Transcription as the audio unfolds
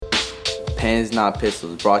Pens Not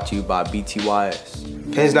Pistols, brought to you by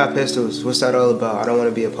BTYS. Pens Not Pistols, what's that all about? I don't want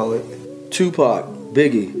to be a poet. Tupac,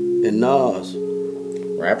 Biggie, and Nas.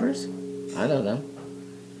 Rappers? I know them.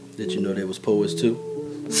 Did you know they was poets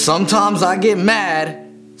too? Sometimes I get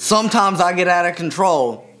mad, sometimes I get out of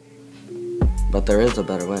control. But there is a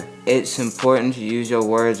better way. It's important to use your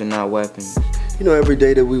words and not weapons. You know, every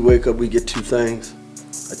day that we wake up, we get two things,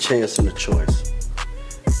 a chance and a choice.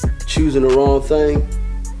 Choosing the wrong thing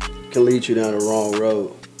can lead you down the wrong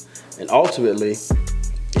road. And ultimately,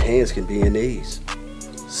 your hands can be in these,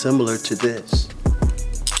 similar to this.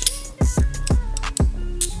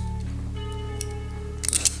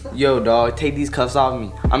 Yo, dog, take these cuffs off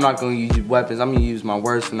me. I'm not gonna use weapons, I'm gonna use my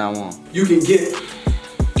words from now on. You can get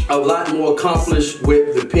a lot more accomplished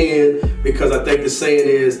with the pen because I think the saying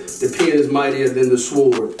is, the pen is mightier than the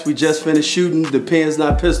sword. We just finished shooting the Pens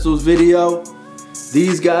Not Pistols video.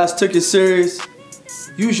 These guys took it serious.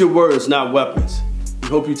 Use your words, not weapons. We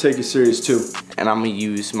hope you take it serious too. And I'm gonna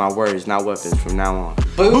use my words, not weapons from now on.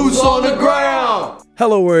 Boots on the ground!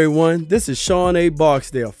 Hello everyone, this is Sean A.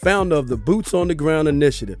 Barksdale, founder of the Boots on the Ground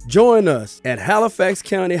Initiative. Join us at Halifax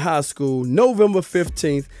County High School November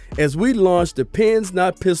 15th as we launch the Pens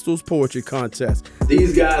Not Pistols Poetry Contest.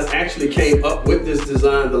 These guys actually came up with this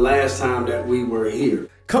design the last time that we were here.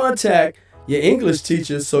 Contact your English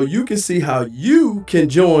teachers so you can see how you can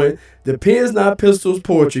join the Pens Not Pistols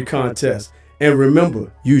Poetry Contest. And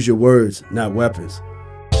remember, use your words, not weapons.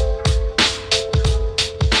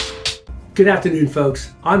 Good afternoon,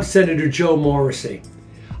 folks. I'm Senator Joe Morrissey.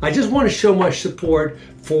 I just want to show my support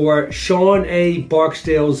for Sean A.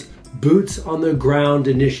 Barksdale's Boots on the Ground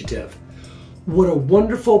initiative. What a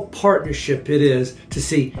wonderful partnership it is to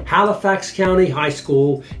see Halifax County High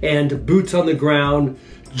School and Boots on the Ground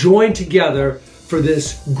join together for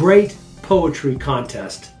this great poetry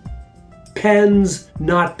contest. Pens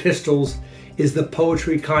Not Pistols is the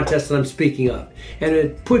poetry contest that I'm speaking of. And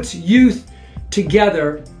it puts youth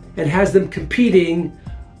together and has them competing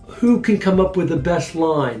who can come up with the best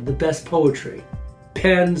line, the best poetry.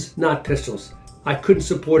 Pens Not Pistols. I couldn't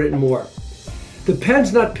support it more. The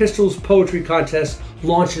Pens Not Pistols Poetry Contest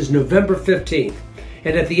launches November 15th.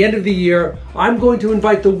 And at the end of the year, I'm going to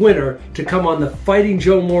invite the winner to come on the Fighting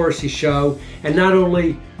Joe Morrissey show and not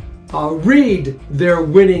only read their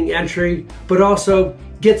winning entry, but also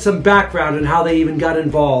get some background on how they even got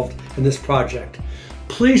involved in this project.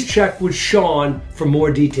 Please check with Sean for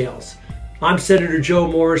more details. I'm Senator Joe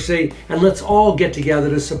Morrissey, and let's all get together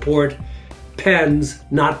to support Pens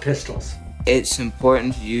Not Pistols. It's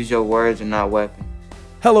important to use your words and not weapons.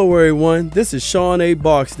 Hello everyone, this is Sean A.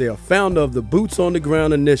 Barksdale, founder of the Boots on the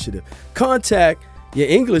Ground Initiative. Contact your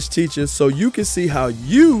English teachers so you can see how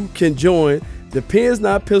you can join the Pens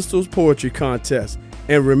Not Pistols Poetry Contest.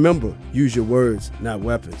 And remember, use your words, not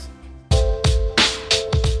weapons.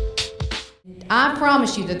 I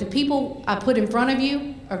promise you that the people I put in front of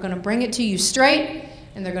you are going to bring it to you straight,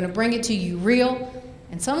 and they're going to bring it to you real.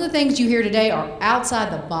 And some of the things you hear today are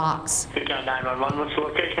outside the box. 911, what's the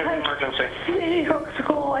location of the emergency? City Hook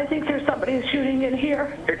School, I think there's somebody shooting in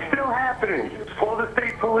here. It's still happening. Call the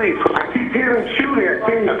state police. I keep hearing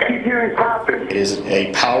shooting. I keep hearing popping. It is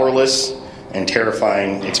a powerless and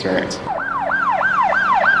terrifying experience.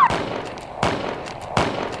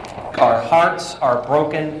 Our hearts are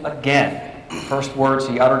broken again. First words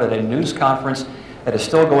he uttered at a news conference that is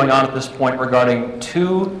still going on at this point regarding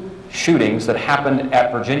two shootings that happened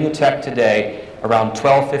at Virginia Tech today around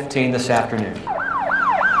 12:15 this afternoon.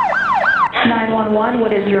 911,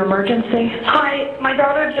 what is your emergency? Hi, my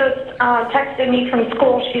daughter just texted me from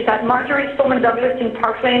school. She's at Marjorie Stoneman Douglas in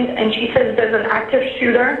Parkland, and she says there's an active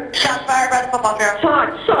shooter. Shots fired by the football field. Shot.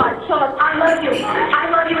 I love you. I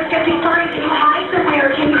love you. It's 55. Can you hide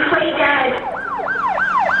somewhere? Can you play dead?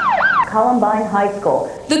 Columbine High School.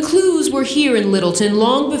 The clues were here in Littleton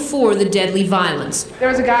long before the deadly violence. There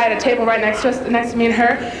was a guy at a table right next to me and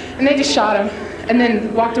her, and they just shot him, and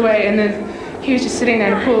then walked away, and then he was just sitting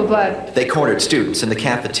there in a pool of blood. They cornered students in the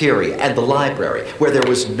cafeteria and the library, where there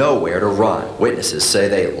was nowhere to run. Witnesses say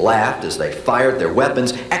they laughed as they fired their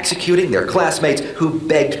weapons, executing their classmates who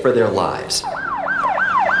begged for their lives.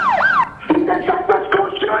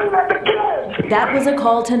 That was a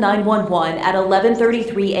call to 911 at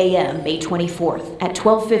 11:33 a.m. May 24th. At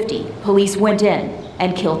 12:50, police went in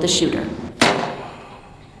and killed the shooter.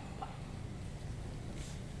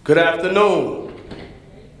 Good afternoon.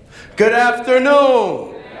 Good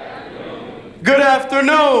afternoon. Good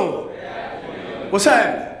afternoon. What's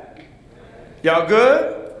happening? Y'all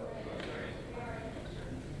good?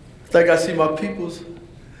 Think I see my peoples?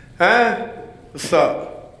 Huh? What's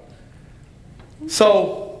up?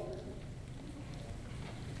 So,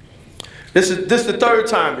 This is the third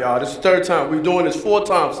time, y'all. This is the third time. We're doing this 4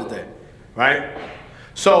 times today, right?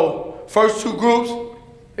 So first 2 groups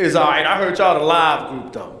is all right. I heard y'all the live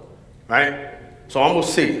group though, right? So I'm gonna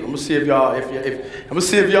see. I'm gonna see if y'all I'm gonna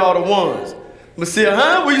see if y'all the ones. I'm gonna see,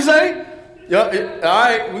 what you say? Yeah, all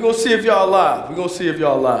right. We're gonna see if y'all live. We're gonna see if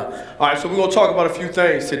y'all live. All right. So we're gonna talk about a few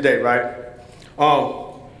things today, right?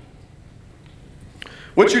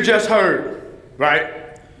 What you just heard,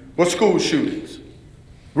 right? Was school shootings.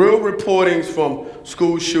 Real reportings from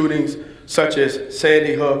school shootings such as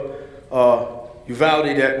Sandy Hook,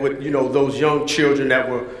 Uvalde, that with, those young children that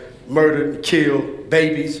were murdered and killed,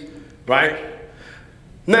 babies, right?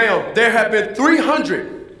 Now, there have been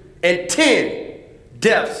 310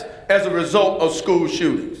 deaths as a result of school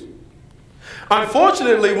shootings.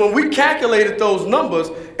 Unfortunately, when we calculated those numbers,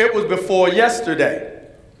 it was before yesterday.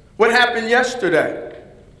 What happened yesterday?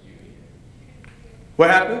 What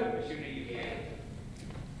happened?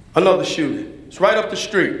 Another shooting. It's right up the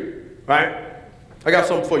street, right? I got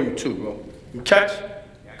something for you too, bro. You catch?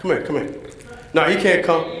 Come here. No, he can't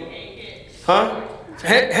come. Huh?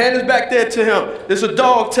 Hand this back there to him. It's a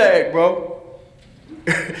dog tag, bro.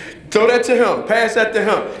 Throw that to him. Pass that to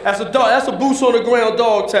him. That's a dog. That's a boots on the ground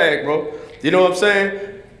dog tag, bro. You know what I'm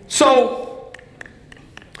saying? So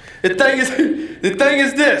the thing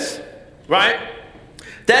is this, right?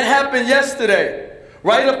 That happened yesterday,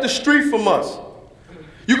 right up the street from us.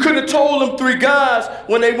 You could have told them 3 guys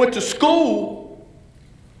when they went to school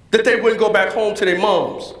that they wouldn't go back home to their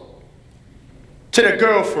moms, to their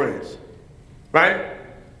girlfriends, right?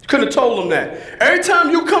 You could have told them that. Every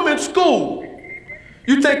time you come in school,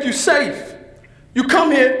 you think you're safe. You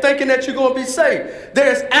come here thinking that you're going to be safe.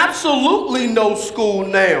 There's absolutely no school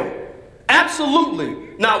now, absolutely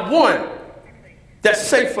not one, that's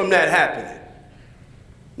safe from that happening.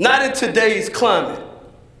 Not in today's climate,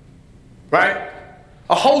 right?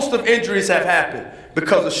 A host of injuries have happened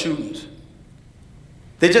because of shootings.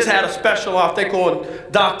 They just had a special, I think, on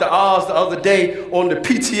Dr. Oz the other day on the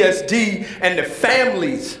PTSD and the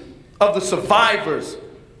families of the survivors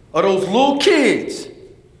of those little kids.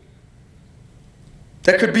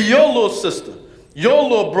 That could be your little sister, your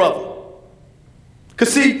little brother.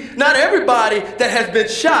 Because see, not everybody that has been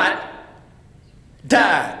shot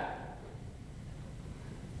died.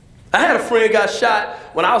 I had a friend got shot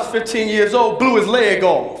when I was 15 years old, blew his leg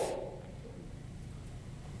off.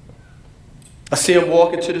 I see him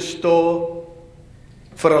walking to the store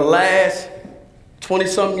for the last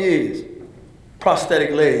 20-something years,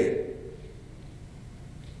 prosthetic leg,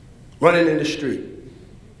 running in the street.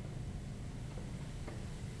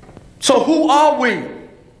 So who are we?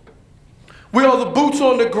 We are the Boots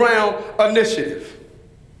on the Ground Initiative.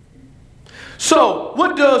 So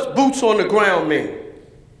what does boots on the ground mean?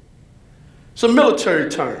 It's a military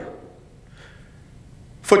term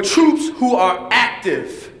for troops who are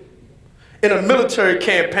active in a military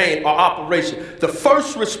campaign or operation, the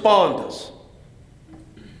first responders.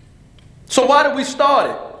 So why did we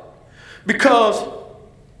start it? Because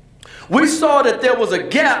we saw that there was a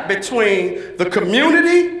gap between the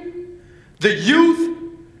community, the youth,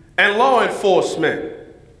 and law enforcement.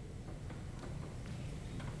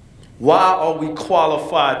 Why are we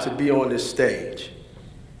qualified to be on this stage?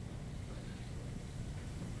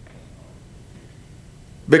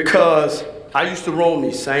 Because I used to roam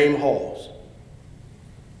these same halls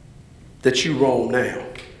that you roam now.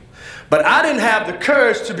 But I didn't have the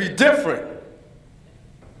courage to be different.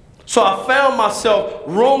 So I found myself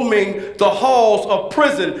roaming the halls of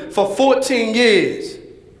prison for 14 years.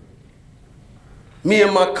 Me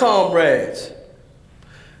and my comrades.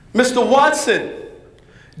 Mr. Watson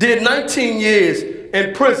did 19 years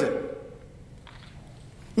in prison.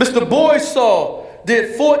 Mr. Boysaw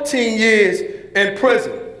did 14 years in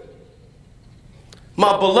prison.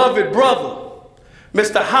 My beloved brother,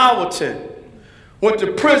 Mr. Howerton, went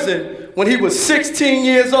to prison when he was 16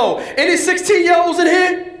 years old. Any 16-year-olds in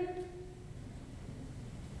here?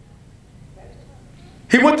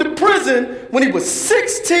 He went to prison when he was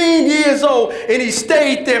 16 years old, and he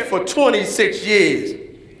stayed there for 26 years.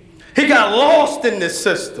 He got lost in this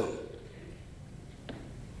system.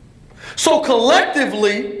 So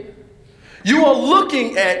collectively, you are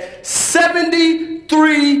looking at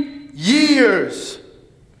 73 years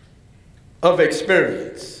of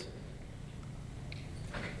experience.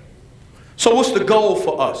 So what's the goal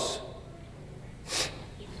for us?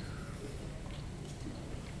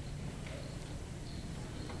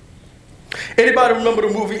 Anybody remember the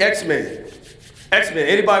movie X-Men? X-Men.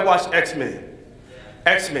 Anybody watch X-Men?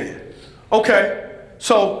 X-Men. Okay.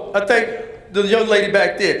 So I think the young lady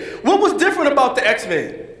back there. What was different about the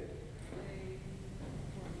X-Men?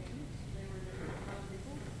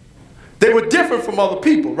 They were different from other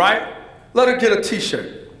people, right? Let her get a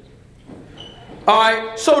t-shirt. All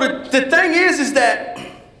right, so the thing is that,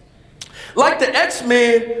 like the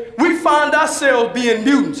X-Men, we find ourselves being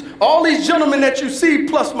mutants. All these gentlemen that you see,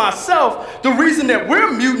 plus myself, the reason that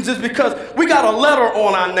we're mutants is because we got a letter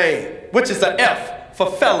on our name, which is an F for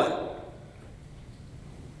felon.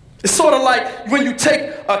 It's sort of like when you take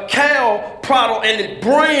a cow product and it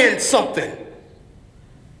brands something.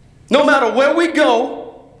 No matter where we go,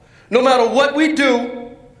 no matter what we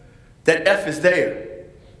do, that F is there.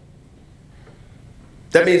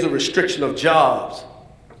 That means a restriction of jobs.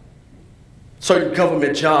 Certain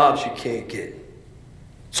government jobs you can't get.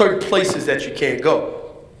 Certain places that you can't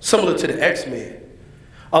go. Similar to the X-Men.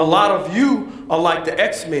 A lot of you are like the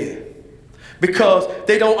X-Men because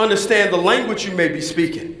they don't understand the language you may be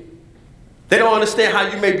speaking. They don't understand how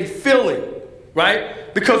you may be feeling,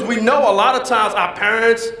 right? Because we know a lot of times our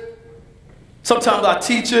parents, sometimes our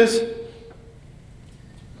teachers,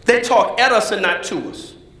 they talk at us and not to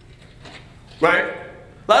us, right?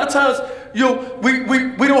 A lot of times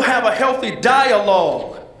we don't have a healthy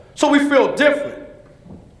dialogue, so we feel different.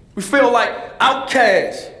 We feel like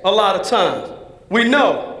outcasts a lot of times. We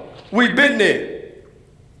know, we've been there.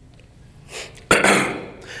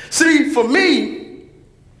 See, for me,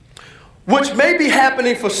 which may be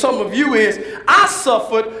happening for some of you is, I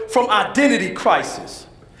suffered from identity crisis.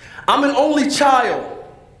 I'm an only child.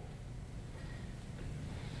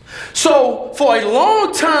 So for a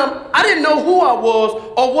long time, I didn't know who I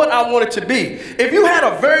was or what I wanted to be. If you had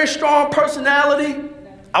a very strong personality,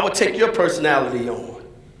 I would take your personality on.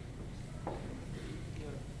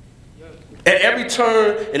 At every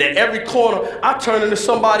turn and at every corner, I turned into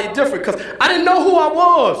somebody different because I didn't know who I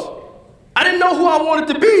was. I didn't know who I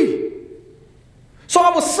wanted to be. So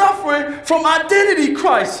I was suffering from identity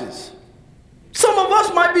crisis. Some of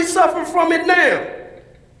us might be suffering from it now.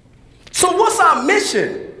 So what's our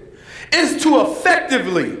mission? Is to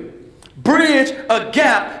effectively bridge a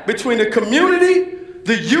gap between the community,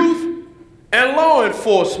 the youth, and law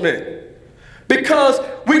enforcement. Because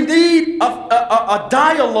we need a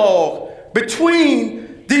dialogue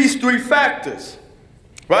between these three factors,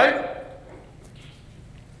 right?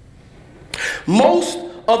 Most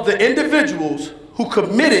of the individuals who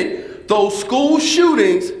committed those school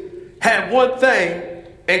shootings had one thing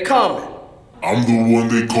in common. I'm the one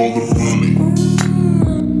they call the bully.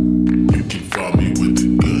 You can find me with the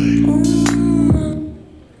gun.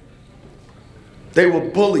 They were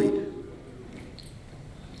bullied.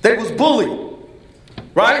 They was bullied,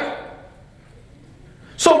 right?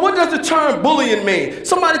 So what does the term bullying mean?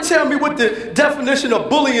 Somebody tell me what the definition of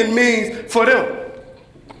bullying means for them.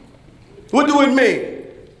 What do it mean?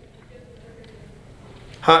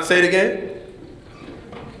 Huh? Say it again.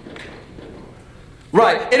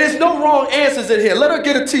 Right. And there's no wrong answers in here. Let her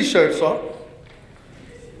get a t-shirt, son.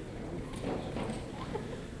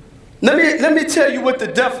 Let me tell you what the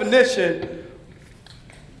definition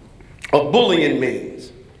of bullying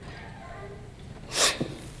means.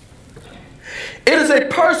 It is a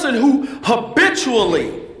person who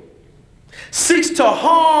habitually seeks to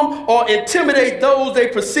harm or intimidate those they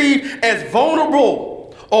perceive as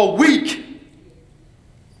vulnerable or weak.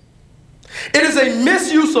 It is a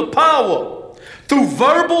misuse of power through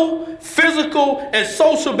verbal, physical, and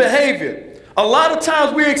social behavior. A lot of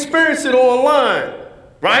times we experience it online,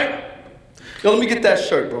 right? Yo, let me get that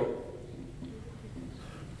shirt, bro.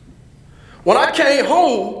 When I came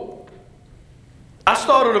home, I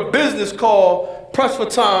started a business called Press for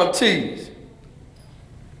Time Tees,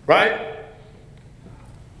 right?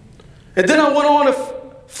 And then I went on to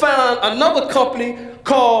find another company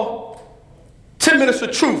called 10 Minutes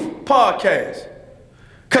of Truth podcast.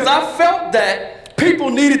 Because I felt that people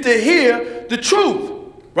needed to hear the truth,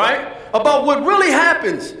 right? About what really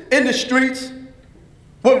happens in the streets,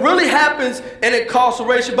 what really happens in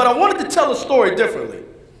incarceration. But I wanted to tell a story differently.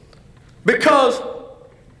 Because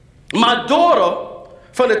my daughter,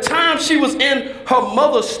 from the time she was in her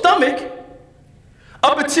mother's stomach,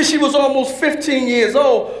 up until she was almost 15 years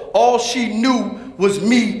old, all she knew was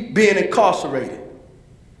me being incarcerated.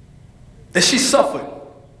 And she suffered.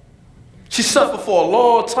 She suffered for a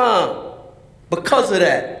long time because of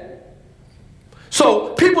that.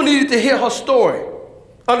 So people needed to hear her story,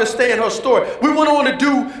 understand her story. We went on to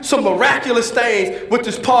do some miraculous things with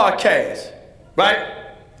this podcast, right?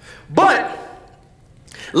 But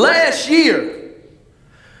last year,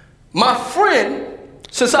 my friend,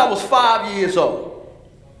 since I was 5 years old,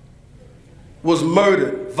 was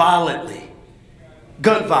murdered violently.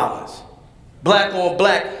 Gun violence. Black on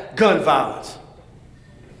black gun violence.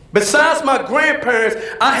 Besides my grandparents,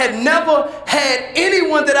 I had never had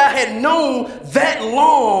anyone that I had known that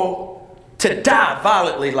long to die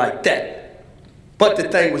violently like that. But the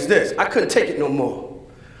thing was this, I couldn't take it no more.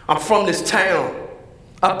 I'm from this town.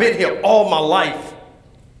 I've been here all my life.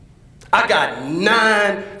 I got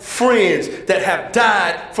 9 friends that have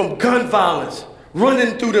died from gun violence,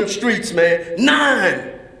 running through them streets, man.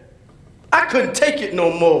 9. I couldn't take it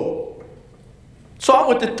no more. So I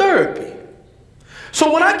went to therapy.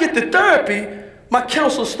 So when I get to therapy, my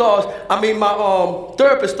therapist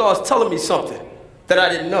starts telling me something that I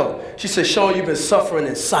didn't know. She said, Sean, you've been suffering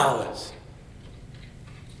in silence.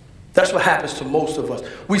 That's what happens to most of us.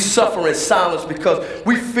 We suffer in silence because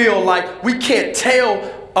we feel like we can't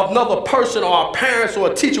tell another person or our parents or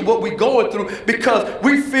a teacher what we're going through because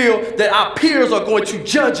we feel that our peers are going to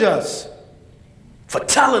judge us for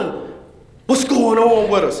telling what's going on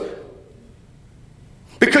with us.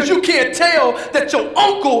 Because you can't tell that your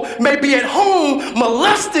uncle may be at home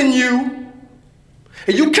molesting you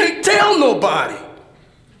and you can't tell nobody.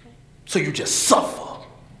 So you just suffer.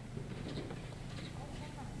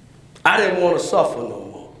 I didn't want to suffer no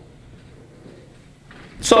more.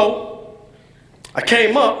 So I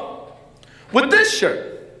came up with this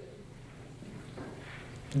shirt.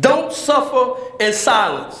 Don't suffer in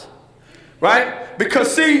silence, right?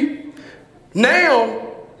 Because see,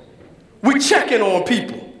 now we checking on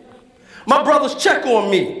people. My brothers check on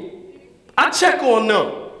me. I check on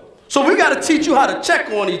them. So we got to teach you how to check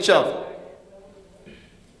on each other.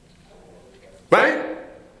 Right?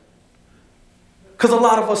 Because a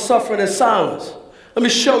lot of us suffering in silence. Let me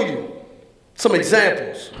show you some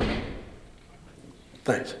examples.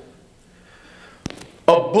 Thanks.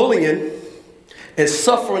 Of bullying and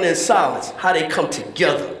suffering in silence, how they come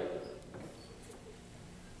together.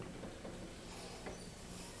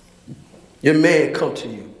 Your man come to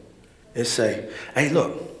you and say, hey,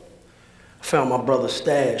 look, I found my brother's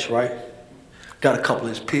stash, right? Got a couple of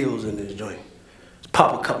his pills in this joint. Let's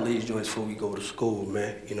pop a couple of these joints before we go to school,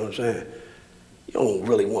 man. You know what I'm saying? You don't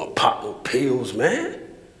really want to pop no pills, man.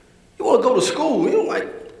 You want to go to school. You don't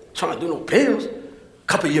like trying to do no pills. A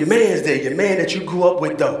couple of your mans there, your man that you grew up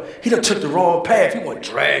with, though, he done took the wrong path. He want to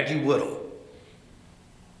drag you with him.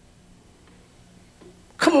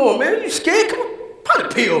 Come on, man. You scared? Come on. Pop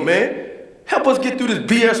the pill, man. Help us get through this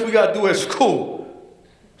BS we got to do at school.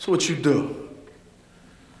 So what you do?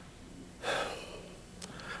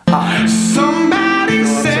 Somebody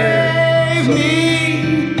save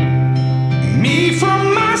me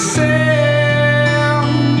from myself.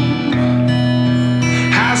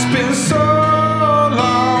 Has been so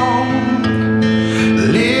long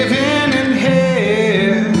living in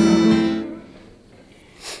hell.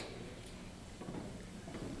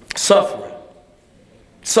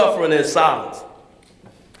 Suffering in silence.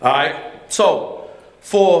 All right? So,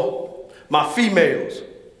 for my females,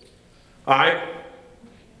 all right?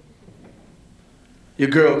 Your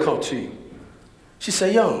girl come to you. She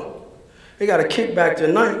say, yo, they got a kickback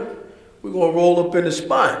tonight. We're going to roll up in the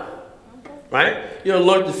spot. Right? You done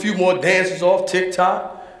learned a few more dances off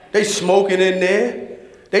TikTok. They smoking in there.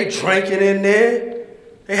 They drinking in there.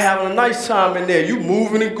 They having a nice time in there. You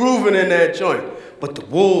moving and grooving in that joint. But the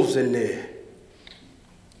wolves in there.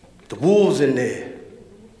 The wolves in there.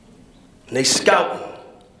 And they scouting.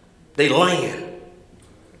 They laying.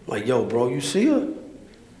 Like, yo, bro, you see her?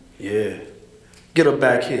 Yeah. Get her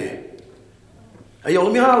back here. Hey, yo,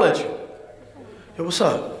 let me holler at you. Yo, what's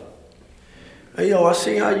up? Hey, yo, I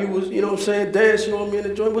see how you was, you know what I'm saying, dancing on me in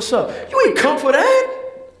the joint. What's up? You ain't come for that.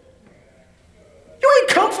 You ain't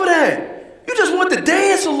come for that. You just want to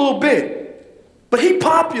dance a little bit. But he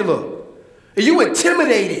popular. And you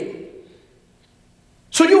intimidated.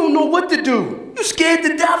 So you don't know what to do. You scared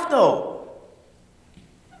to death, though.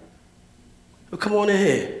 Well, come on in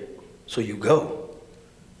here. So you go.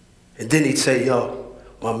 And then he'd say, yo,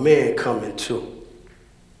 my man coming too.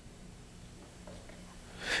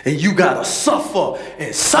 And you gotta suffer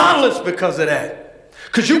in silence because of that.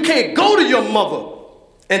 Because you can't go to your mother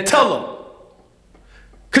and tell her.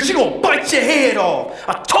 Because she gonna bite your head off.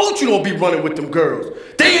 I told you don't be running with them girls.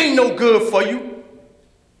 They ain't no good for you.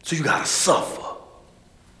 So you gotta suffer.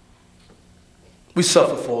 We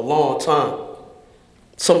suffer for a long time.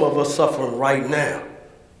 Some of us suffering right now.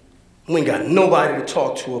 We ain't got nobody to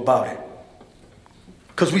talk to about it.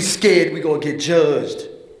 Because we scared we gonna get judged.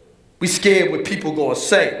 We scared what people gonna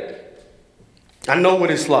say. I know what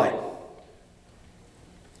it's like.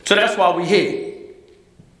 So that's why we here.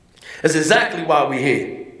 That's exactly why we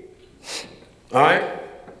here. All right?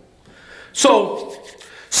 So,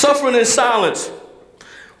 suffering in silence.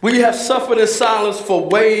 We have suffered in silence for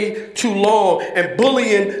way too long, and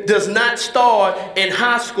bullying does not start in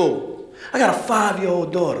high school. I got a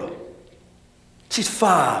 5-year-old daughter. She's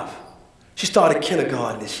 5. She started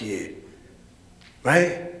kindergarten this year.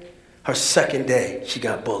 right? Her second day, she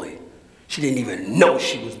got bullied. She didn't even know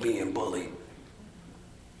she was being bullied.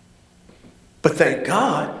 But thank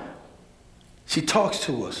God, she talks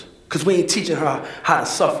to us because we ain't teaching her how to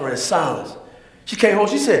suffer in silence. She came home,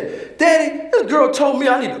 she said, Daddy, this girl told me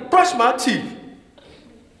I need to brush my teeth.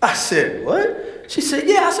 I said, what? She said,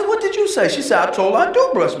 yeah. I said, what did you say? She said, I told her I do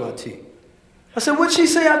brush my teeth. I said, what'd she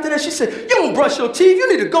say after that? She said, you don't brush your teeth. You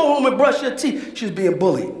need to go home and brush your teeth. She was being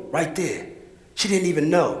bullied right there. She didn't even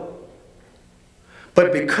know.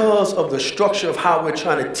 But because of the structure of how we're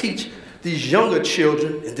trying to teach these younger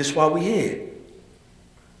children, and this is why we're here,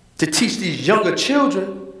 to teach these younger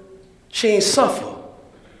children, she ain't suffer.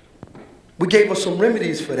 We gave her some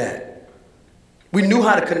remedies for that. We knew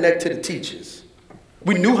how to connect to the teachers.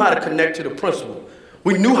 We knew how to connect to the principal.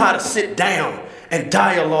 We knew how to sit down and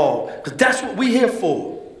dialogue, because that's what we're here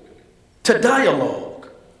for, to dialogue.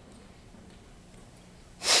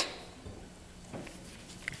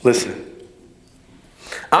 Listen,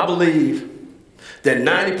 I believe that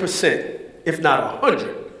 90%, if not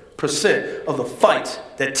 100%, of the fights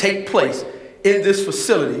that take place in this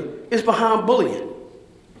facility is behind bullying.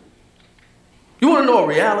 You want to know a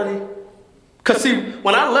reality? Because see,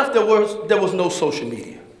 when I left, there was no social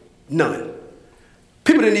media. None.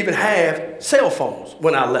 People didn't even have cell phones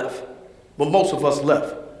when I left, when most of us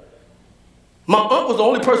left. My aunt was the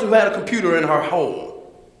only person who had a computer in her home.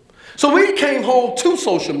 So we came home to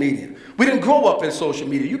social media. We didn't grow up in social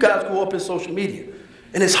media. You guys grew up in social media.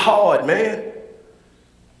 And it's hard, man.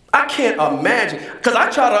 I can't imagine, because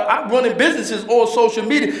I run in businesses on social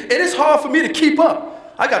media, and it's hard for me to keep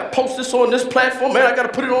up. I got to post this on this platform, man. I got to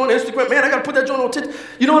put it on Instagram, man. I got to put that joint on TikTok.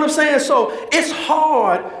 You know what I'm saying? So it's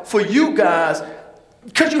hard for you guys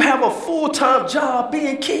because you have a full-time job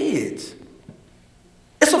being kids.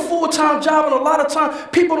 It's a full-time job, and a lot of times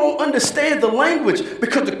people don't understand the language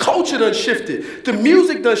because the culture done shifted. The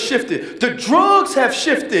music done shifted. The drugs have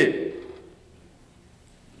shifted.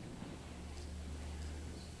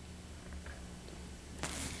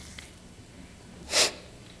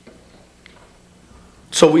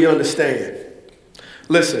 So we understand.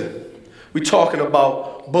 Listen, we're talking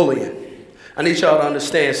about bullying. I need y'all to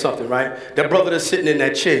understand something, right? That brother that's sitting in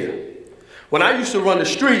that chair. When I used to run the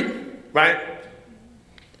street, right?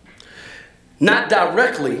 Not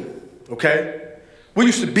directly, okay? We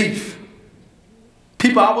used to beef.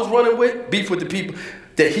 People I was running with, beef with the people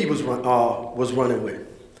that he was running with.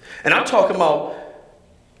 And I'm talking about,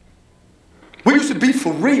 we used to beef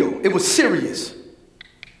for real. It was serious.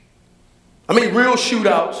 I mean, real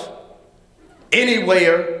shootouts,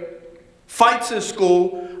 anywhere, fights in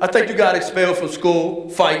school. I think you got expelled from school,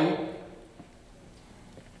 fighting.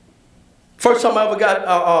 First time I ever got,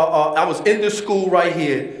 I was in this school right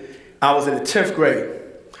here. I was in the 10th grade.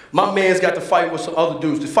 My man's got to fight with some other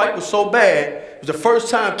dudes. The fight was so bad, it was the first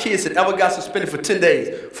time kids had ever got suspended for 10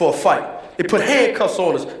 days for a fight. They put handcuffs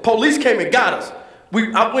on us. Police came and got us.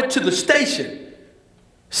 I went to the station,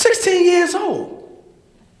 16 years old.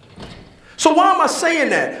 So why am I saying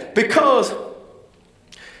that? Because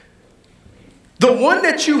the one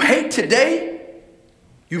that you hate today,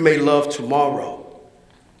 you may love tomorrow.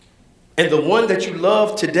 And the one that you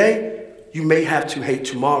love today, you may have to hate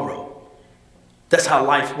tomorrow. That's how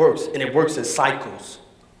life works, and it works in cycles,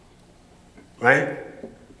 right?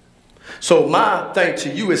 So my thing to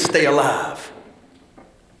you is stay alive.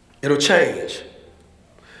 It'll change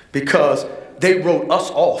because they wrote us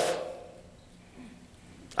off.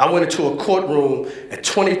 I went into a courtroom at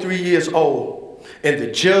 23 years old, and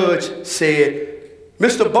the judge said,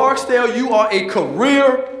 Mr. Barksdale, you are a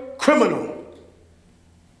career criminal.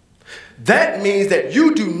 That means that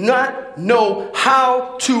you do not know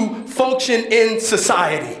how to function in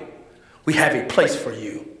society. We have a place for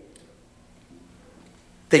you.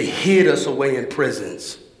 They hid us away in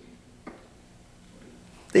prisons.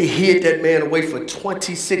 They hid that man away for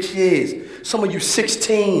 26 years. Some of you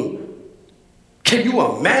 16. Can you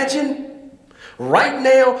imagine? Right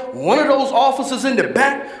now, one of those officers in the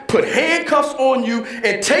back put handcuffs on you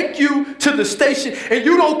and take you to the station, and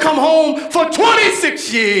you don't come home for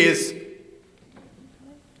 26 years.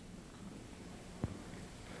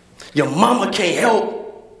 Your mama can't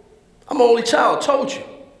help. I'm an only child, told you.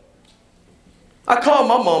 I called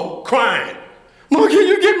my mama crying. Mama, can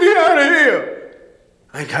you get me out of here?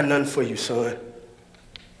 I ain't got nothing for you, son.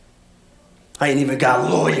 I ain't even got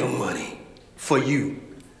lawyer money for you.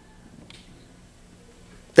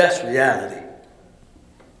 That's reality.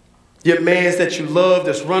 Your mans that you love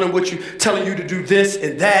that's running with you, telling you to do this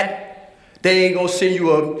and that, they ain't gonna send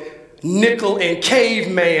you a nickel and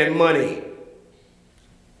caveman money.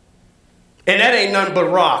 And that ain't nothing but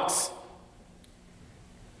rocks.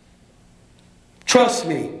 Trust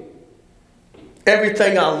me,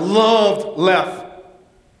 everything I loved left.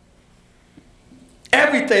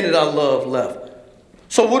 Everything that I loved left.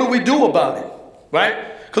 So what do we do about it,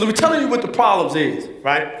 right? Because we're telling you what the problems is,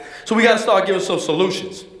 right? So we got to start giving some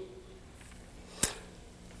solutions.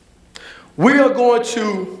 We are going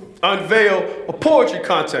to unveil a poetry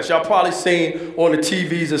contest y'all probably seen on the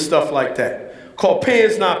TVs and stuff like that, called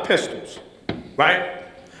Pens Not Pistols, right?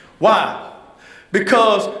 Why?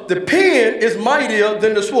 Because the pen is mightier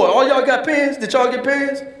than the sword. All y'all got pens? Did y'all get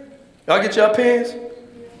pens? Y'all get y'all pens?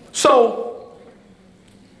 So,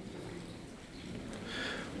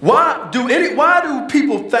 why do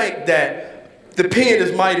people think that the pen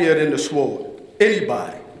is mightier than the sword?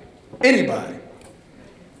 Anybody? Anybody?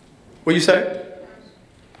 What you say?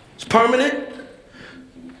 It's permanent?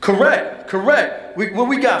 Correct. What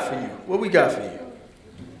we got for you? What we got for you?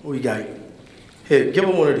 What we got? Here, give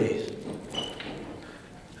them one of these.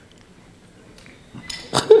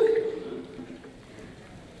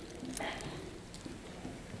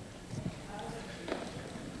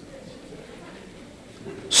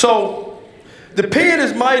 So, the pen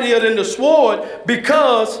is mightier than the sword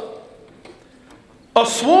because a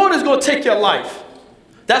sword is going to take your life.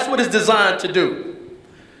 That's what it's designed to do.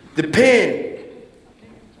 The pen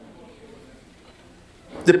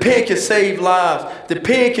can save lives. The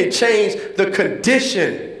pen can change the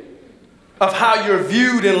condition of how you're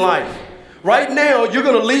viewed in life. Right now, you're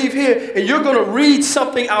going to leave here and you're going to read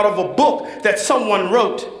something out of a book that someone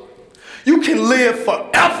wrote. You can live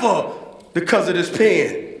forever because of this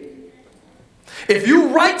pen. If you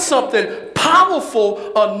write something powerful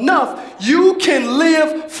enough, you can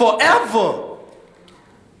live forever.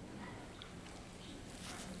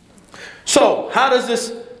 So, how does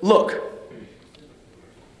this look?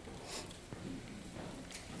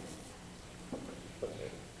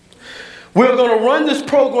 We're going to run this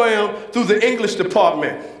program through the English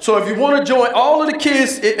department. So if you want to join, all of the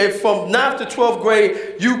kids from 9th to 12th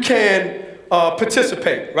grade, you can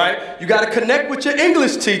participate, right? You got to connect with your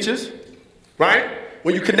English teachers, right?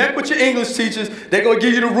 When you connect with your English teachers, they're going to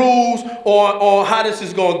give you the rules on how this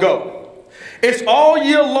is going to go. It's all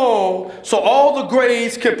year long, so all the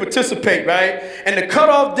grades can participate, right? And the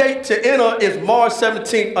cutoff date to enter is March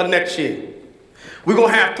 17th of next year. We're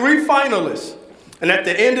going to have 3 finalists. And at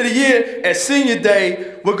the end of the year, at senior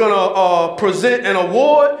day, we're going to present an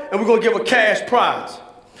award and we're going to give a cash prize.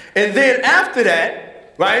 And then after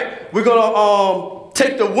that, right, we're going to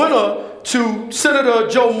take the winner to Senator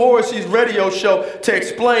Joe Morrissey's radio show to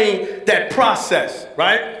explain that process,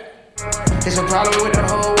 right? It's a problem with the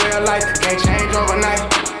whole way of life. Can't change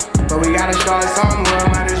overnight. But we got to start somewhere.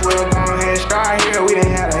 Might as well go ahead and start here. We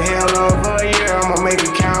done had a hell of a year. I'm going to make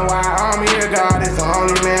it count while I'm here. God is the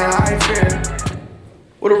only man I fear.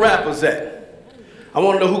 Where the rappers at? I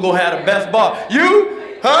want to know who gonna have the best bar.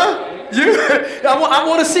 You? Huh? You? I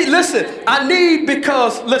want to see. Listen, I need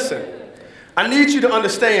you to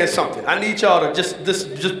understand something. I need y'all to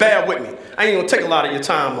just bear with me. I ain't gonna take a lot of your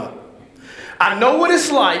time up. I know what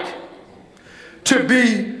it's like to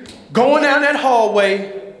be going down that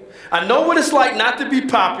hallway. I know what it's like not to be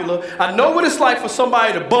popular. I know what it's like for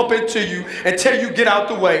somebody to bump into you and tell you get out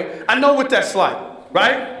the way. I know what that's like,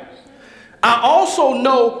 right? I also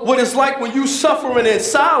know what it's like when you suffering in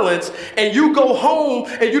silence and you go home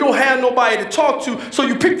and you don't have nobody to talk to, so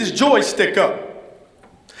you pick this joystick up.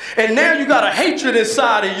 And now you got a hatred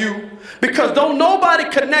inside of you because don't nobody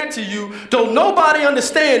connect to you, don't nobody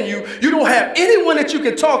understand you, you don't have anyone that you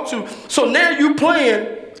can talk to, so now you playing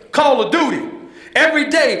Call of Duty every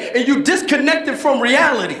day and you disconnected from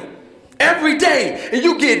reality every day and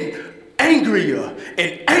you getting angrier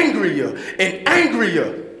and angrier and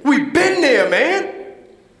angrier. We've been there, man.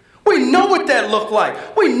 We know what that look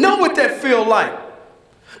like. We know what that feel like.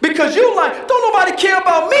 Because you like, don't nobody care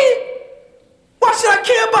about me. Why should I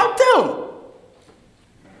care about them?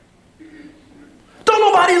 Don't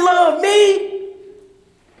nobody love me.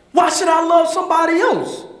 Why should I love somebody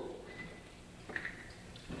else?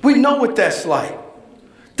 We know what that's like.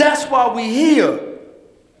 That's why we here.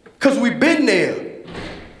 Because we've been there.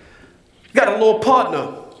 Got a little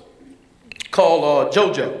partner called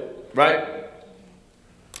JoJo, right?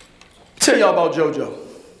 Tell y'all about JoJo.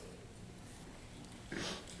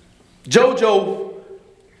 JoJo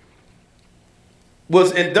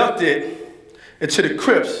was inducted into the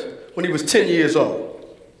Crips when he was 10 years old.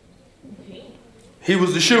 He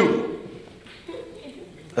was the shooter.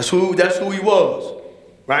 That's who he was,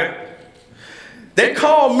 right? They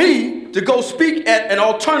called me to go speak at an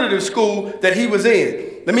alternative school that he was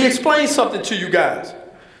in. Let me explain something to you guys.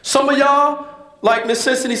 Some of y'all, like Miss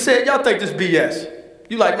Cincinnati said, y'all think this BS.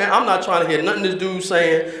 You like, man, I'm not trying to hear nothing this dude's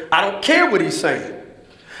saying. I don't care what he's saying.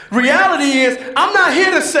 Reality is, I'm not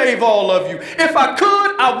here to save all of you. If I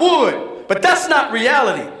could, I would. But that's not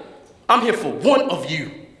reality. I'm here for one of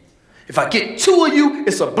you. If I get 2 of you,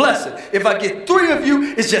 it's a blessing. If I get 3 of you,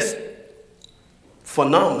 it's just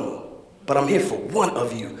phenomenal. But I'm here for one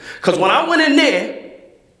of you. Because when I went in there,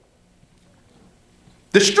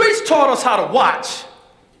 the streets taught us how to watch.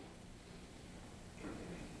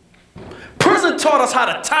 Prison taught us how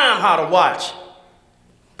to time how to watch.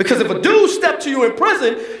 Because if a dude stepped to you in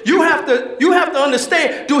prison, you have to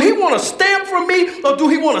understand, do he want to stamp from me or do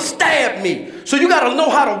he want to stab me? So you got to know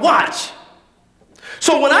how to watch.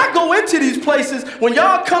 So when I go into these places, when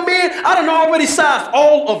y'all come in, I done already sized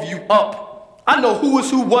all of you up. I know who is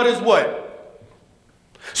who, what is what.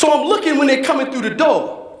 So I'm looking when they're coming through the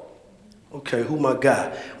door. Okay, who my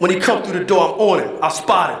guy? When he come through the door, I'm on him. I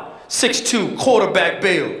spot him. 6'2", quarterback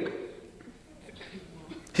build.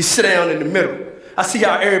 He sit down in the middle. I see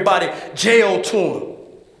how everybody jail to him.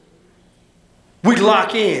 We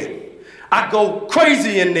lock in. I go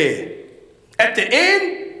crazy in there. At the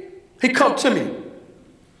end, he come to me.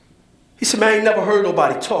 He said, man, I ain't never heard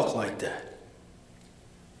nobody talk like that.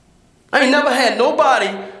 I ain't never had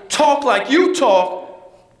nobody talk like you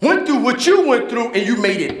talk, went through what you went through, and you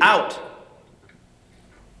made it out.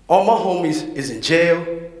 All my homies is in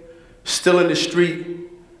jail, still in the street,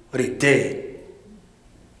 or they dead.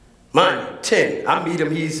 Mine, 10. I meet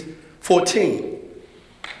him, he's 14.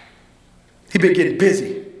 He been getting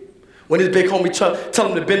busy. When his big homie tell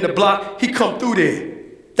him to bend the block, he come through there.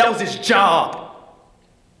 That was his job.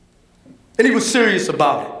 And he was serious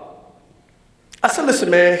about it. I said, listen,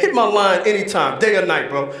 man, hit my line anytime, day or night,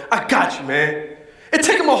 bro. I got you, man. It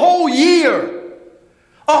took him a whole year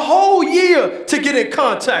to get in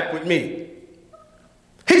contact with me.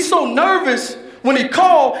 He's so nervous, when he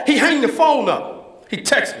called, he hang the phone up. He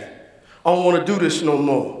text me. I don't want to do this no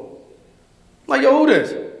more. I'm like, yo, who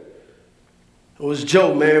this? It was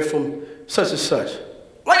Joe, man, from such and such.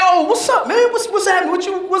 I'm like, oh, what's up, man? What's happening with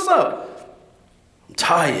you? What's up? I'm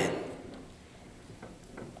tired.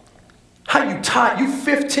 How you tired? You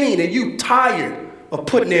 15 and you tired of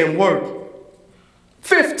putting in work.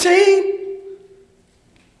 15?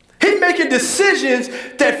 He making decisions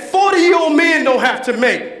that 40-year-old men don't have to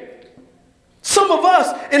make. Some of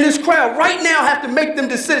us in this crowd right now have to make them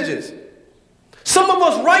decisions. Some of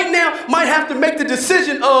us right now might have to make the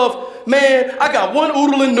decision of, man, I got one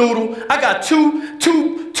oodle and noodle. I got two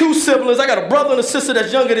siblings. I got a brother and a sister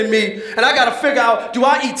that's younger than me. And I got to figure out, do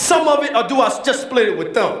I eat some of it or do I just split it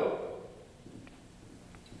with them?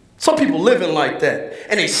 Some people living like that.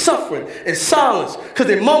 And they suffering in silence because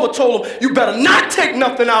their mama told them, you better not take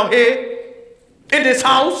nothing out here in this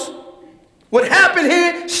house. What happened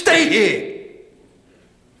here, stay here.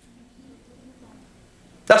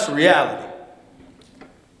 That's the reality.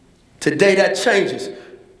 Today that changes.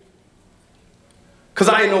 Because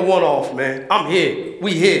I ain't no one-off, man. I'm here.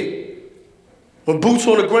 We here. When boots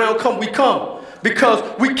on the ground come, we come. Because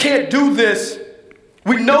we can't do this.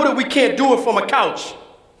 We know that we can't do it from a couch.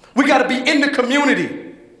 We got to be in the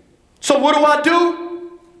community. So what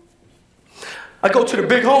do? I go to the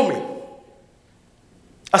big homie.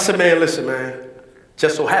 I said, man, listen, man.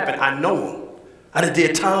 Just so happened I know him. I done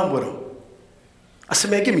did time with him. I said,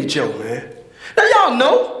 man, give me Joe, man. Now y'all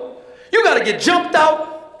know. You got to get jumped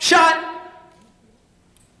out, shot,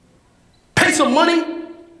 pay some money,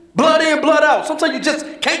 blood in, blood out. Sometimes you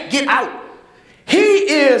just can't get out. He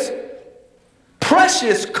is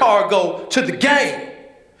precious cargo to the game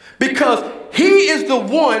because he is the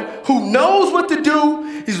one who knows what to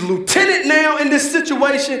do. He's a lieutenant now in this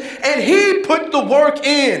situation, and he put the work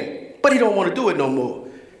in, but he don't want to do it no more.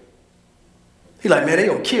 He like, man, they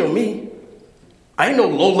gonna kill me. I ain't no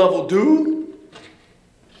low-level dude.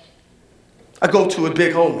 I go to a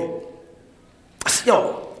big homie. I said,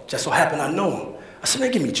 yo, just so happened I know him. I said,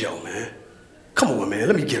 man, give me Joe, man. Come on, man,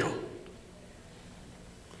 let me get him.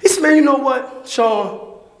 He said, man, you know what,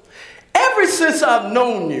 Sean? Ever since I've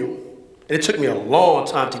known you, and it took me a long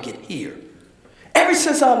time to get here, ever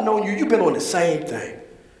since I've known you, you've been on the same thing.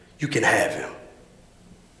 You can have him.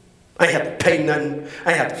 I ain't have to pay nothing.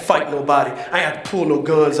 I ain't have to fight nobody. I ain't have to pull no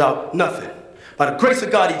guns out, nothing. By the grace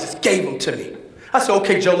of God, he just gave them to me. I said,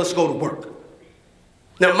 okay, Joe, let's go to work.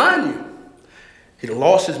 Now, mind you, he done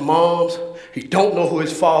lost his moms. He don't know who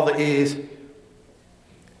his father is.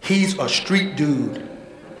 He's a street dude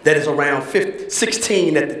that is around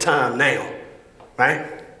 16 at the time now,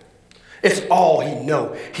 right? It's all he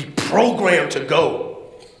know. He programmed to go.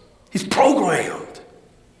 He's programmed.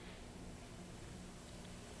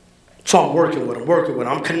 So I'm working with him.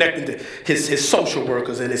 I'm connecting to his social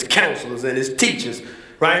workers and his counselors and his teachers.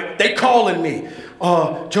 right? They calling me.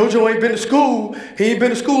 JoJo ain't been to school. He ain't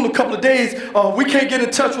been to school in a couple of days. We can't get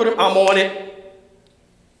in touch with him. I'm on it.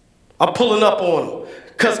 I'm pulling up on him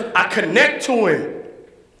because I connect to him.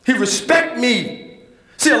 He respect me.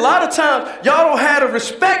 See, a lot of times, y'all don't have the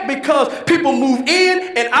respect because people move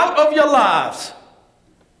in and out of your lives.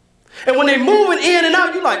 And when they moving in and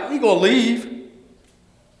out, you like, he gonna leave.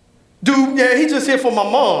 Dude, yeah, he just here for my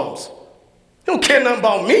moms. He don't care nothing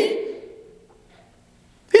about me.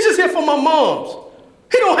 He's just here for my moms.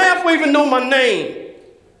 He don't halfway even know my name.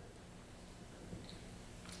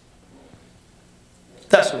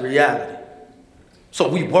 That's a reality. So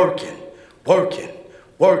we working.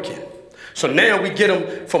 So now we get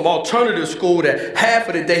him from alternative school that half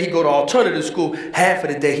of the day he go to alternative school, half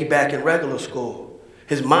of the day he back in regular school.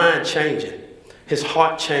 His mind changing, his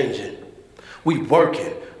heart changing. We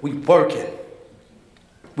working. We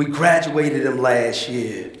graduated him last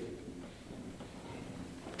year.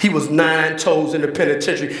 He was 9 toes in the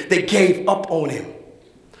penitentiary. They gave up on him.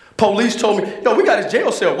 Police told me, yo, we got his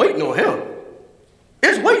jail cell waiting on him.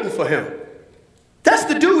 It's waiting for him. That's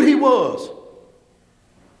the dude he was.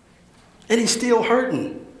 And he's still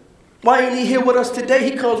hurting. Why ain't he here with us today?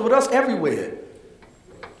 He comes with us everywhere.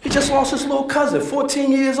 He just lost his little cousin,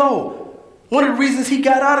 14 years old. One of the reasons he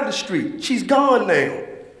got out of the street. She's gone now.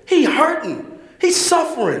 He hurting. He's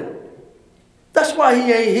suffering. That's why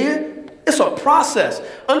he ain't here. It's a process.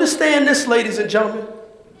 Understand this, ladies and gentlemen.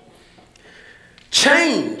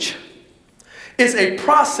 Change is a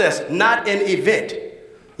process, not an event.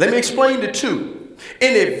 Let me explain the two.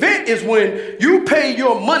 An event is when you pay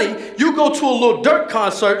your money, you go to a little dirt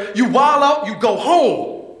concert, you wild out, you go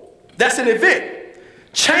home. That's an event.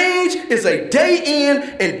 Change is a day in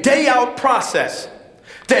and day out process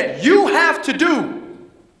that you have to do.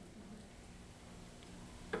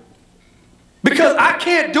 Because I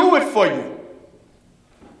can't do it for you.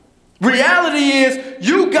 Reality is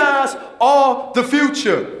you guys are the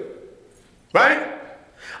future. Right?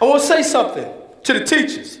 I want to say something to the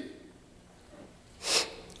teachers.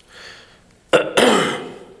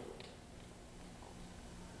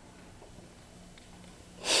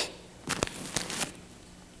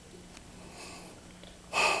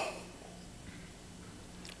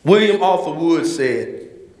 William Arthur Wood said,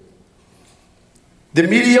 the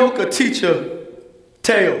mediocre teacher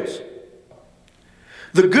tells.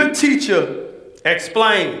 The good teacher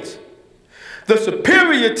explains. The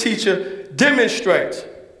superior teacher demonstrates.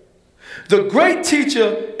 The great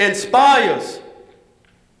teacher inspires.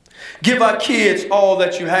 Give our kids all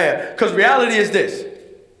that you have. Because reality is this,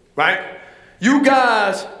 right? You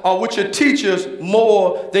guys are with your teachers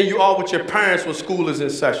more than you are with your parents when school is in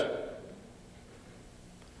session.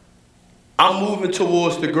 I'm moving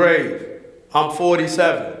towards the grave. I'm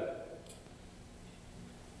 47.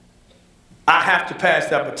 I have to pass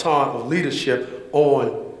that baton of leadership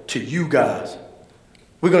on to you guys.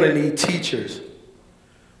 We're going to need teachers.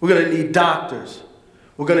 We're going to need doctors.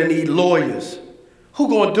 We're going to need lawyers. Who's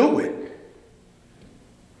going to do it?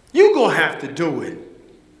 You're going to have to do it.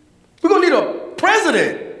 We're going to need a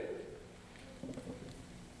president.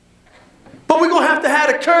 But we're going to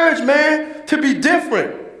have the courage, man, to be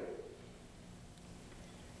different.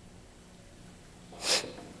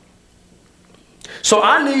 So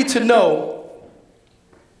I need to know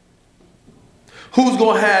who's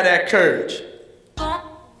going to have that courage.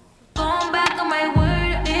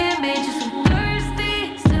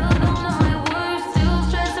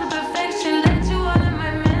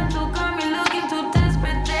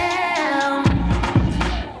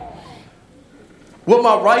 Where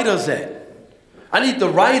my writers at? I need the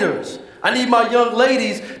writers. I need my young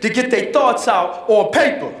ladies to get their thoughts out on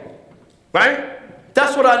paper, right?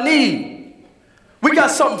 That's what I need. We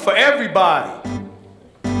got something for everybody.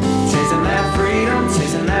 Chasing that freedom,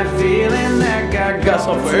 chasing that feeling that got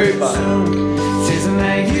something for everybody. Chasing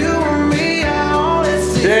that you and me, I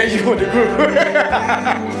always see. Yeah, you in the group.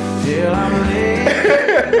 Till I'm laying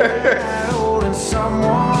holding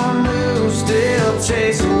someone new, still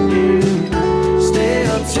chasing you,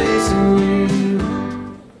 still chasing you.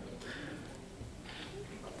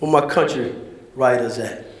 Where my country writers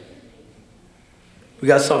at? We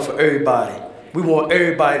got something for everybody. We want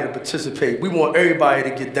everybody to participate. We want everybody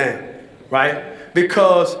to get down, right?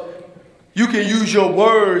 Because you can use your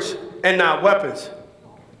words and not weapons.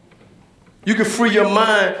 You can free your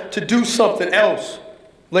mind to do something else,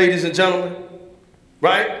 ladies and gentlemen,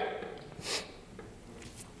 right?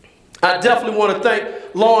 I definitely want to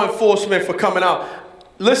thank law enforcement for coming out.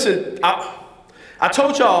 Listen, I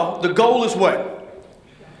told y'all the goal is what?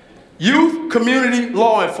 Youth, community,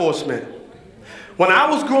 law enforcement. When I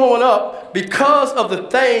was growing up, because of the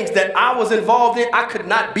things that I was involved in, I could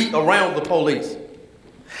not be around the police.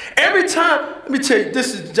 Every time, let me tell you,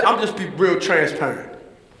 I'm just be real transparent.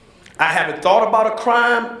 I haven't thought about a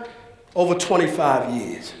crime over 25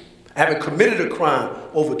 years. I haven't committed a crime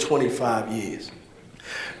over 25 years.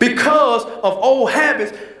 Because of old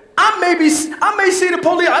habits, I may see the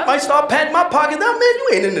police, I might start patting my pocket down. Man, you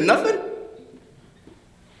ain't into nothing.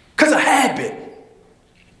 Because of habit.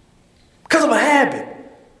 Because of a habit.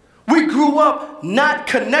 We grew up not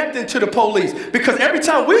connecting to the police because every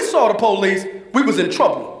time we saw the police, we was in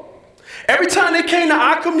trouble. Every time they came to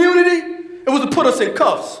our community, it was to put us in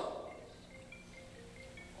cuffs.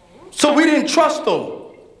 So we didn't trust them.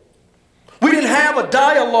 We didn't have a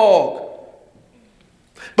dialogue.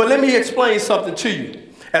 But let me explain something to you.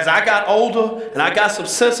 As I got older and I got some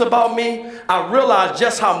sense about me, I realized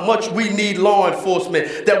just how much we need law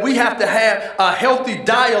enforcement, that we have to have a healthy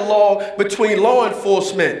dialogue between law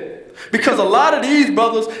enforcement. Because a lot of these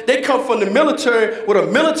brothers, they come from the military with a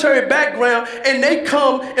military background, and they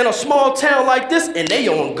come in a small town like this and they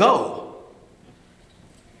on go.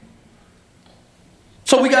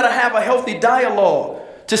 So we got to have a healthy dialogue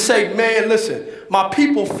to say, man, listen, my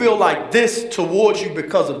people feel like this towards you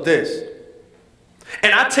because of this.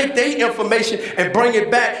 And I take their information and bring it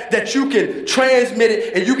back that you can transmit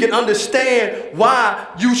it and you can understand why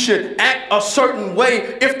you should act a certain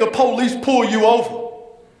way if the police pull you over.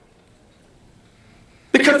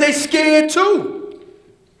 Because they scared too.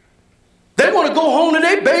 They want to go home to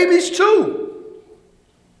their babies too.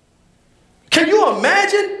 Can you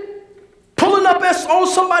imagine pulling up on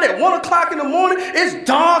somebody at 1 o'clock in the morning? It's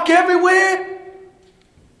dark everywhere.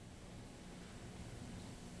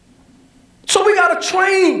 So we got to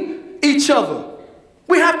train each other.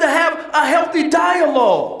 We have to have a healthy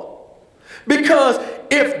dialogue. Because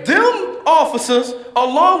if them officers,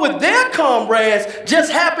 along with their comrades,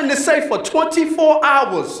 just happen to say for 24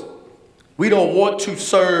 hours, we don't want to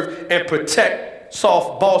serve and protect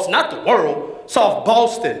South Boston, not the world, South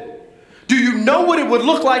Boston. Do you know what it would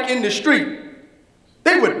look like in the street?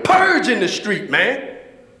 They would purge in the street, man.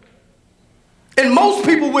 And most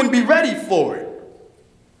people wouldn't be ready for it.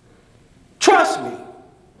 Trust me,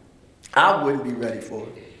 I wouldn't be ready for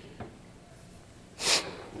it.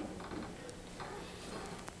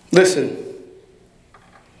 Listen,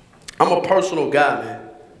 I'm a personal guy, man.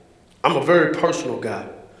 I'm a very personal guy.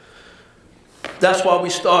 That's why we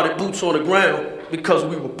started Boots on the Ground, because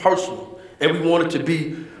we were personal and we wanted to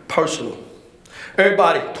be personal.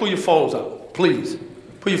 Everybody, pull your phones out, please.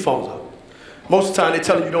 Pull your phones out. Most of the time, they're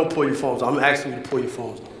telling you don't pull your phones out. I'm asking you to pull your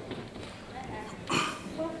phones out.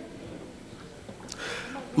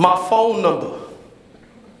 My phone number.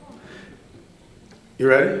 You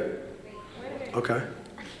ready? Okay.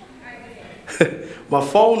 My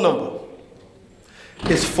phone number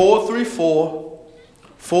is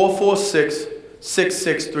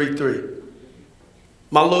 434-446-6633.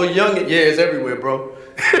 My little youngin', yeah, it's everywhere, bro.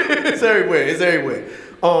 It's everywhere, it's everywhere.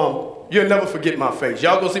 You'll never forget my face.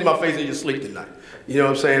 Y'all gonna see my face in your sleep tonight. You know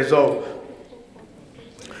what I'm saying? So,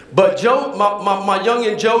 but Joe, my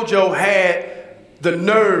youngin' JoJo had the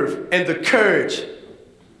nerve and the courage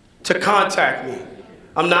to contact me.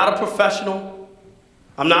 I'm not a professional.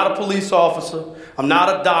 I'm not a police officer. I'm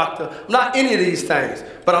not a doctor. I'm not any of these things.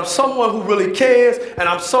 But I'm someone who really cares, and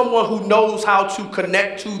I'm someone who knows how to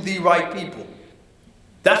connect to the right people.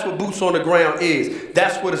 That's what Boots on the Ground is.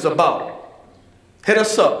 That's what it's about. Hit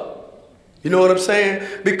us up. You know what I'm saying?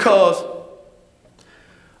 Because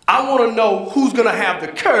I want to know who's going to have the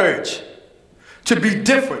courage to be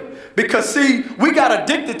different. Because, see, we got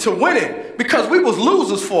addicted to winning because we was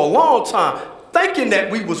losers for a long time, thinking that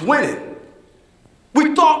we was winning.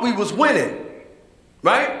 We thought we was winning,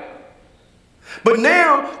 right? But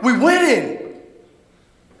now we winning.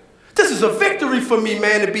 This is a victory for me,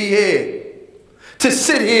 man, to be here, to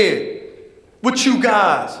sit here with you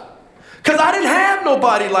guys. Because I didn't have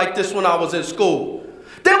nobody like this when I was in school.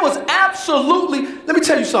 There was absolutely, let me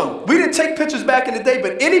tell you something. We didn't take pictures back in the day,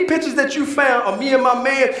 but any pictures that you found of me and my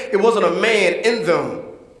man, it wasn't a man in them.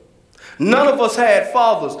 None of us had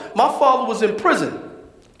fathers. My father was in prison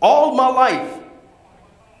all my life.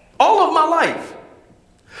 All of my life.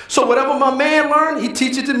 So whatever my man learned, he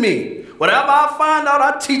teach it to me. Whatever I find out,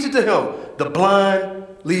 I teach it to him. The blind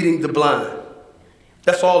leading the blind.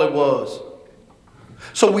 That's all it was.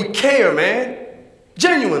 So we care, man.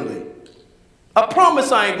 Genuinely. I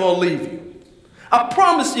promise I ain't gonna leave you. I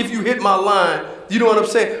promise if you hit my line, you know what I'm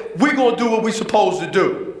saying, we're gonna do what we're supposed to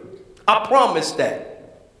do. I promise that.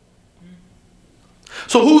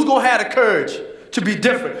 So who's gonna have the courage to be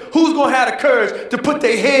different? Who's gonna have the courage to put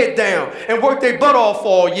their head down and work their butt off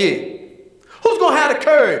all year? Who's gonna have the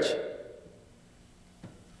courage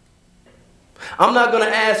I'm not gonna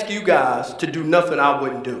ask you guys to do nothing I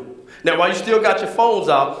wouldn't do. Now, while you still got your phones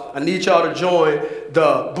out, I need y'all to join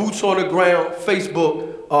the Boots on the Ground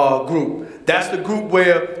Facebook group. That's the group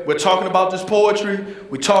where we're talking about this poetry,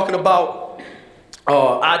 we're talking about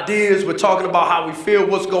ideas, we're talking about how we feel,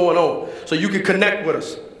 what's going on. So you can connect with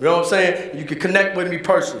us, you know what I'm saying? You can connect with me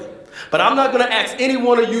personally. But I'm not gonna ask any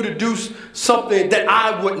one of you to do something that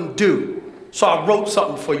I wouldn't do. So I wrote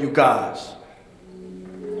something for you guys.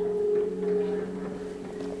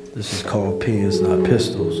 This is called Pens Not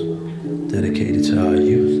Pistols, dedicated to our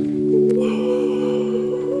youth.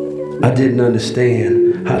 I didn't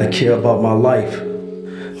understand how to care about my life.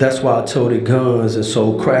 That's why I toted guns and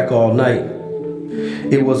sold crack all night.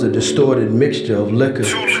 It was a distorted mixture of liquor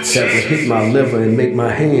that would hit my liver and make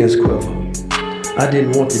my hands quiver. I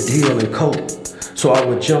didn't want to deal and cope, so I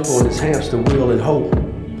would jump on this hamster wheel and hope.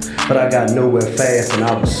 But I got nowhere fast and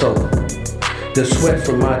I was soaked. The sweat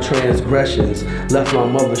from my transgressions left my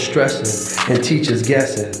mother stressing and teachers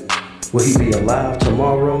guessing. Will he be alive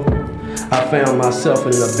tomorrow? I found myself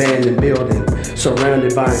in an abandoned building,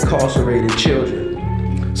 surrounded by incarcerated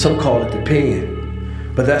children. Some call it the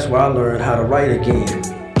pen, but that's where I learned how to write again.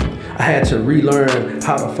 I had to relearn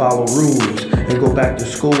how to follow rules and go back to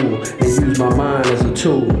school and use my mind as a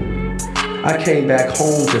tool. I came back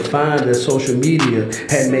home to find that social media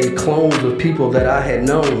had made clones of people that I had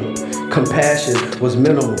known. Compassion was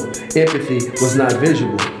minimal, empathy was not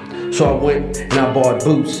visual. So I went and I bought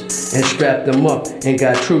boots and strapped them up and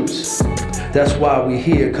got troops. That's why we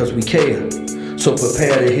here, cause we care. So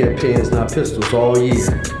prepare to hear Pens Not Pistols all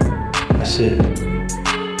year. That's it.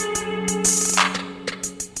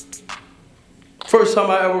 First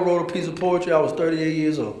time I ever wrote a piece of poetry, I was 38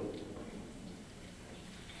 years old.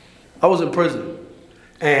 I was in prison,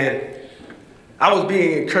 and I was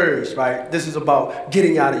being encouraged, right? This is about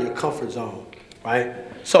getting out of your comfort zone, right?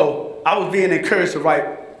 So I was being encouraged to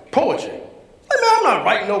write poetry. Like, man, I'm not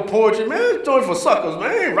writing no poetry, man. It's doing for suckers, man.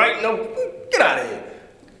 I ain't writing no, get out of here.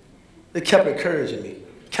 They kept encouraging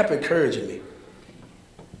me,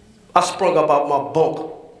 I sprung up out my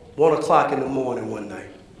bunk 1 o'clock in the morning one night.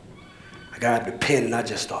 I grabbed the pen and I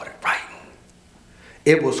just started writing.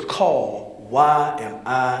 It was called Why Am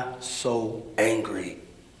I So Angry?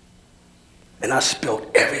 And I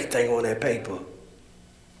spilled everything on that paper.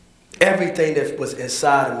 Everything that was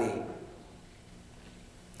inside of me.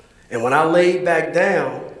 And when I laid back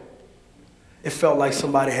down, it felt like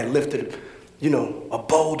somebody had lifted, a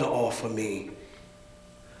boulder off of me.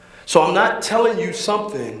 So I'm not telling you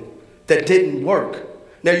something that didn't work.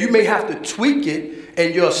 Now you may have to tweak it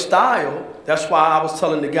in your style. That's why I was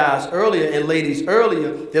telling the guys earlier and ladies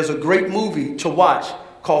earlier, there's a great movie to watch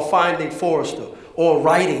called Finding Forrester on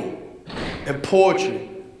writing and poetry.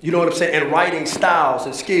 You know what I'm saying? And writing styles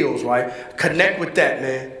and skills, right? Connect with that,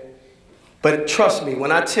 man. But trust me,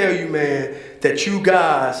 when I tell you, man, that you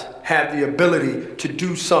guys have the ability to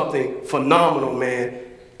do something phenomenal, man,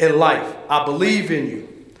 in life. I believe in you.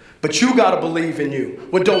 But you gotta believe in you.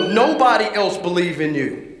 When don't nobody else believe in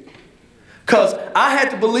you. Because I had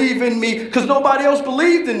to believe in me because nobody else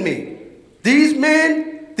believed in me. These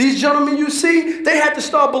men, these gentlemen you see, they had to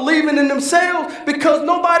start believing in themselves because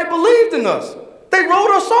nobody believed in us. They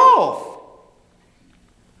wrote us off.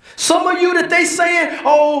 Some of you that they saying,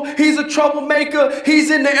 oh, he's a troublemaker,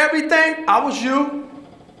 he's into everything. I was you.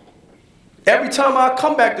 Every time I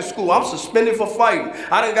come back to school, I'm suspended for fighting.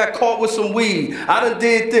 I done got caught with some weed. I done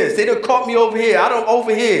did this. They done caught me over here. I done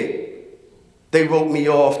over here. They wrote me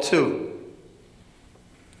off too.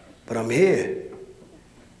 But I'm here.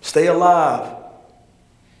 Stay alive.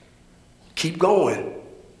 Keep going.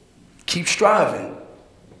 Keep striving.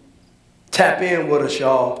 Tap in with us,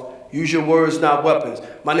 y'all. Use your words, not weapons.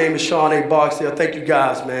 My name is Sean A. Barksdale. Thank you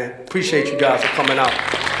guys, man. Appreciate you guys for coming out.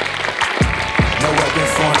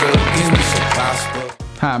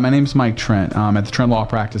 Hi, my name is Mike Trent. I'm at the Trent Law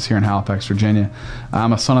Practice here in Halifax, Virginia.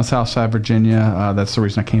 I'm a son of Southside Virginia. That's the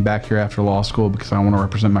reason I came back here after law school, because I want to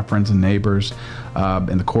represent my friends and neighbors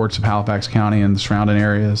in the courts of Halifax County and the surrounding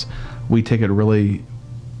areas. We take it really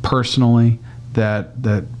personally that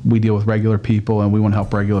we deal with regular people, and we want to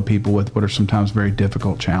help regular people with what are sometimes very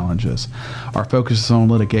difficult challenges. Our focus is on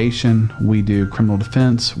litigation. We do criminal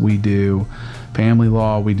defense. We do family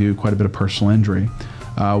law. We do quite a bit of personal injury.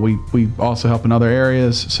 We also help in other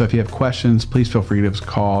areas, so if you have questions, please feel free to give us a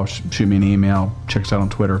call, shoot me an email, check us out on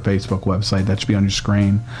Twitter, Facebook, website. That should be on your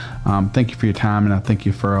screen. Thank you for your time, and I thank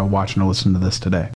you for watching or listening to this today.